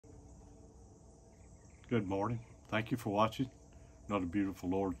Good morning. Thank you for watching. Another beautiful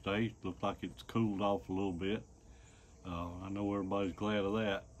Lord's Day. Looks like it's cooled off a little bit. I know everybody's glad of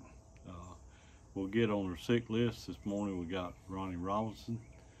that. We'll get on our sick list this morning. We got Ronnie Robinson,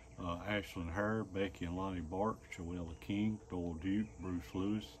 Ashlyn Hare, Becky and Lonnie Bark, Joella King, Doyle Duke, Bruce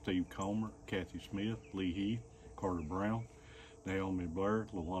Lewis, Steve Comer, Kathy Smith, Lee Heath, Carter Brown, Naomi Blair,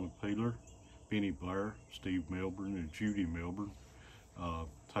 Luana Peeler, Benny Blair, Steve Milburn and Judy Milburn,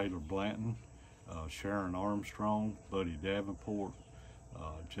 Taylor Blanton, Sharon Armstrong, Buddy Davenport,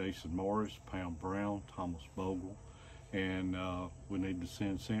 Jason Morris, Pam Brown, Thomas Bogle, and we need to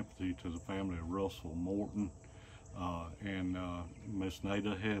send sympathy to the family of Russell Morton and Miss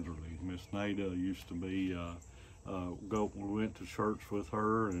Nada Heatherly. Miss Nada used to be, we went to church with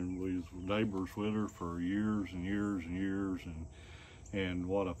her and we was neighbors with her for years and years and years, and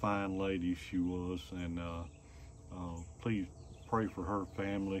what a fine lady she was. And please pray for her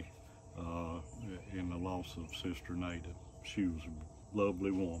family in the loss of Sister Nada. She was a lovely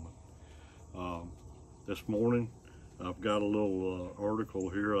woman. This morning I've got a little article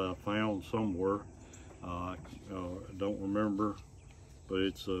here I found somewhere. I don't remember, but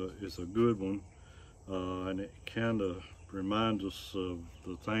it's a good one, and it kind of reminds us of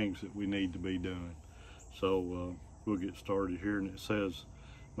the things that we need to be doing. So we'll get started here, and it says,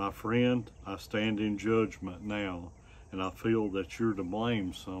 "My friend, I stand in judgment now, and I feel that you're to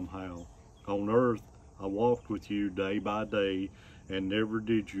blame somehow. On earth, I walked with you day by day, and never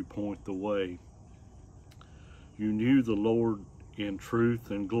did you point the way. You knew the Lord in truth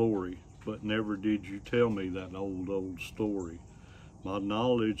and glory, but never did you tell me that old story. My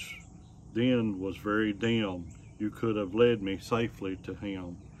knowledge then was very dim. You could have led me safely to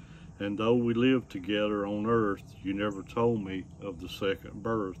Him. And though we lived together on earth, you never told me of the second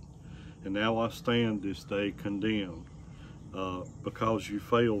birth. And now I stand this day condemned, because you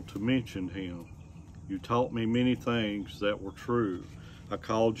failed to mention Him. You taught me many things that were true. I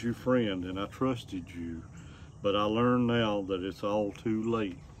called you friend and I trusted you, but I learn now that it's all too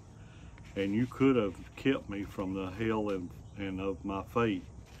late. And you could have kept me from the hell and of my fate.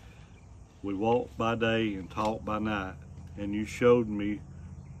 We walked by day and talked by night, and you showed me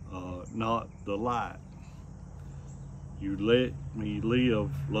not the light. You let me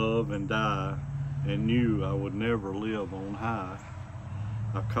live, love, and die, and knew I would never live on high.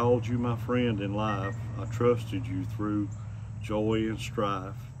 I called you my friend in life. I trusted you through joy and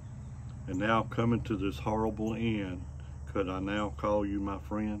strife. And now coming to this horrible end, could I now call you my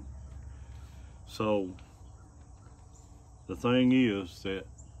friend?" So the thing is that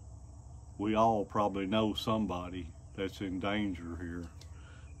we all probably know somebody that's in danger here.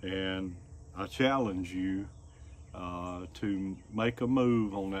 And I challenge you to make a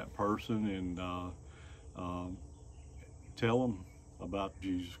move on that person and tell them about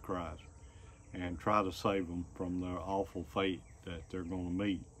Jesus Christ and try to save them from their awful fate that they're going to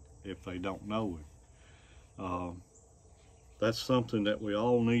meet if they don't know Him. That's something that we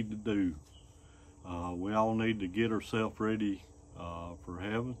all need to do. We all need to get ourselves ready for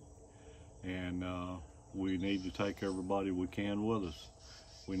heaven, and we need to take everybody we can with us.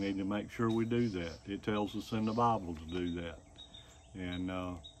 We need to make sure we do that. It tells us in the Bible to do that,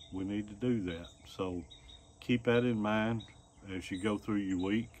 and we need to do that. So keep that in mind as you go through your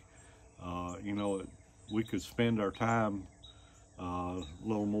week. You know, we could spend our time a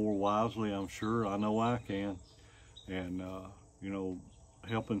little more wisely, I'm sure. I know I can. And you know,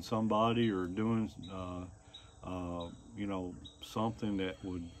 helping somebody or doing you know, something that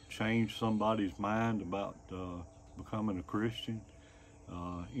would change somebody's mind about becoming a Christian.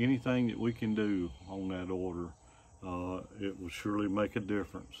 Anything that we can do on that order, it will surely make a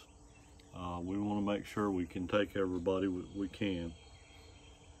difference. We want to make sure we can take everybody we can.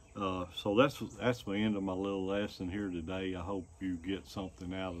 So that's the end of my little lesson here today. I hope you get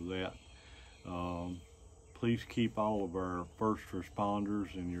something out of that. Please keep all of our first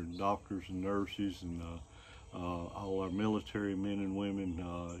responders and your doctors and nurses and all our military men and women.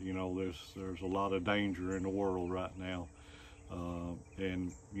 You know, there's a lot of danger in the world right now.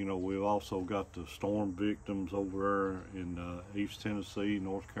 And you know, we've also got the storm victims over there in East Tennessee,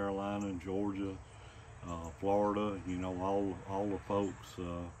 North Carolina, and Georgia, Florida. You know, all the folks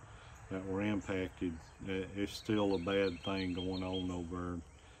that were impacted. It's still a bad thing going on over there.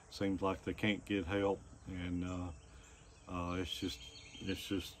 Seems like they can't get help, and it's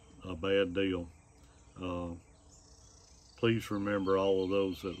just a bad deal. Please remember all of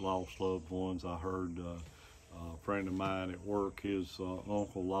those that lost loved ones. I heard a friend of mine at work, his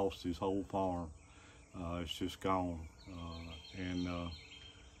uncle lost his whole farm. It's just gone. And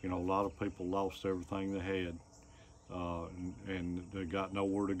you know, a lot of people lost everything they had, and they got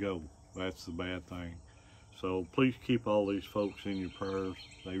nowhere to go. That's the bad thing. So please keep all these folks in your prayers.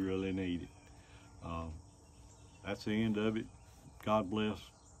 They really need it. That's the end of it. God bless.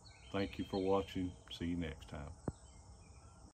 Thank you for watching. See you next time.